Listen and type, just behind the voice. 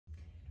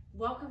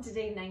Welcome to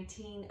day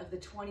 19 of the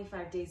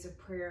 25 days of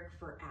prayer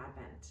for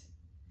Advent.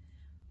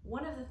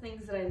 One of the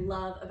things that I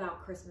love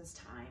about Christmas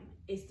time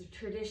is the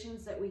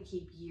traditions that we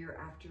keep year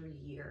after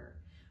year.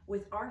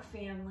 With our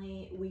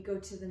family, we go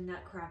to the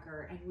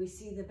Nutcracker and we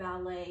see the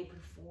ballet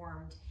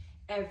performed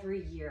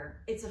every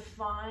year. It's a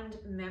fond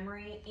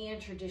memory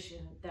and tradition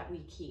that we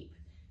keep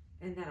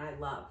and that I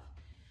love.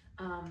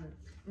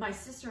 My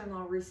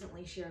sister-in-law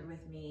recently shared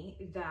with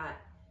me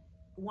that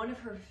one of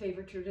her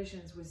favorite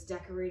traditions was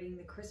decorating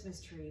the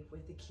Christmas tree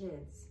with the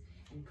kids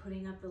and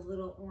putting up the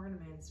little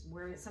ornaments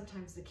where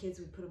sometimes the kids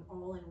would put them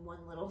all in one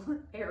little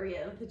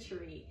area of the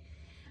tree.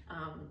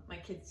 My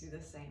kids do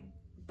the same.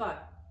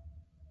 But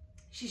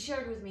she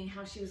shared with me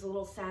how she was a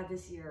little sad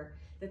this year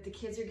that the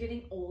kids are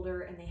getting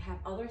older and they have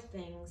other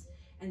things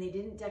and they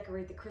didn't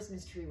decorate the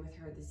Christmas tree with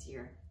her this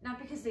year.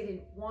 Not because they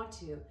didn't want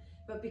to,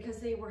 but because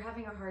they were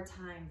having a hard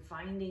time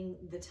finding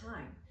the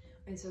time.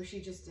 And so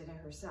she just did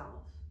it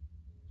herself.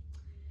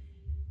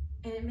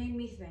 And it made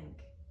me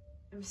think,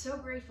 I'm so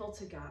grateful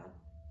to God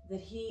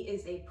that He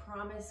is a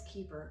promise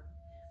keeper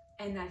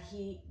and that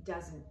He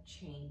doesn't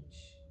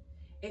change.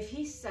 If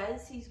He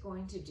says He's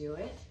going to do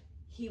it,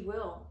 He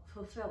will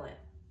fulfill it.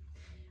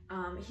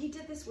 He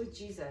did this with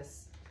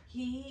Jesus.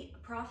 He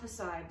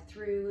prophesied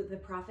through the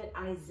prophet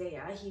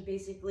Isaiah. He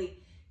basically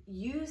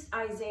used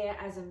Isaiah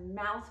as a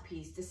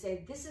mouthpiece to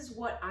say, this is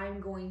what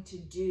I'm going to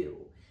do.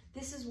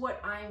 This is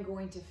what I'm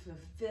going to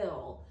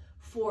fulfill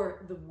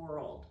for the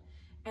world.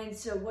 And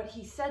so what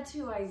he said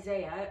to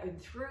Isaiah and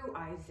through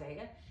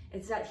Isaiah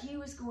is that he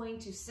was going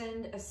to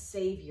send a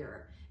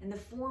savior in the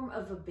form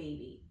of a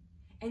baby.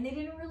 And they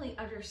didn't really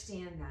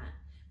understand that.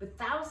 But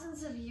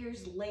thousands of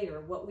years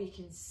later, what we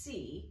can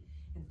see,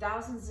 and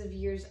thousands of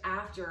years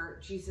after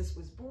Jesus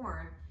was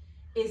born,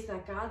 is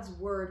that God's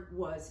word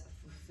was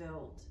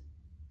fulfilled.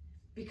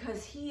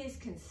 Because He is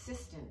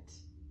consistent.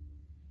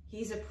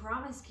 He's a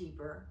promise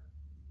keeper.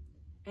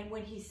 And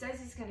when He says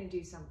He's going to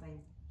do something,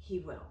 He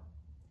will.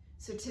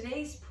 So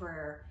today's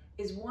prayer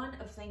is one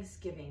of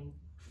thanksgiving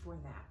for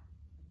that.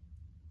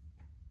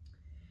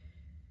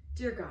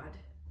 Dear God,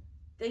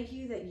 thank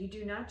you that you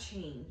do not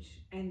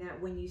change and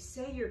that when you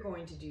say you're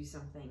going to do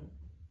something,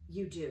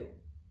 you do.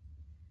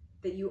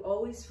 That you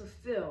always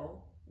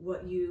fulfill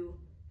what you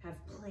have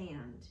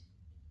planned.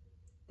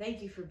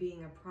 Thank you for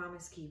being a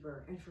promise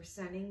keeper and for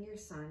sending your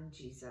Son,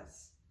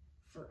 Jesus,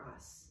 for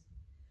us.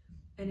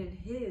 And in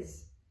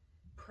His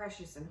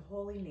precious and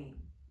holy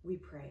name, we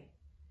pray.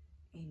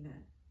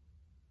 Amen.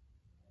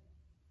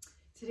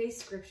 Today's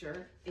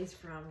scripture is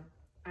from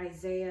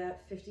Isaiah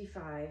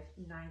 55,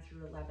 9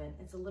 through 11.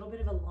 It's a little bit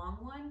of a long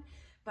one,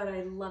 but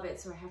I love it,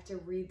 so I have to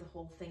read the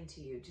whole thing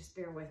to you. Just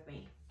bear with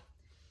me.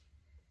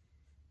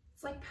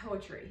 It's like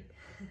poetry.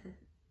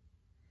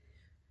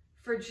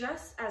 For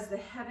just as the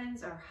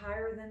heavens are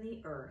higher than the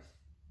earth,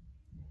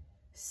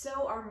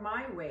 so are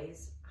my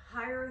ways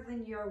higher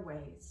than your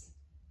ways,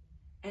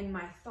 and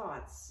my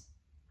thoughts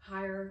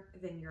higher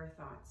than your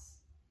thoughts.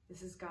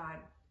 This is God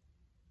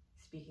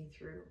speaking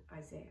through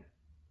Isaiah.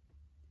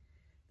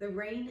 The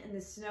rain and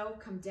the snow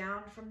come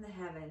down from the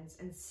heavens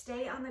and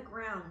stay on the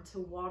ground to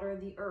water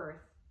the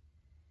earth.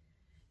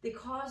 They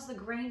cause the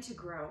grain to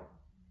grow,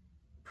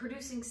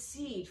 producing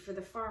seed for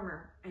the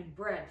farmer and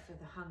bread for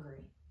the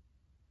hungry.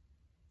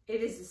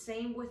 It is the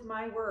same with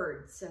my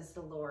word, says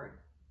the Lord.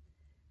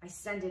 I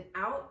send it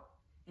out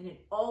and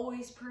it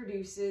always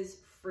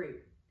produces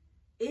fruit.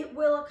 It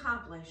will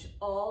accomplish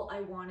all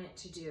I want it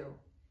to do,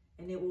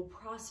 and it will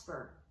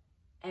prosper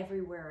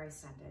everywhere I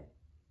send it.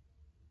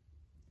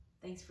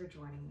 Thanks for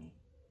joining me.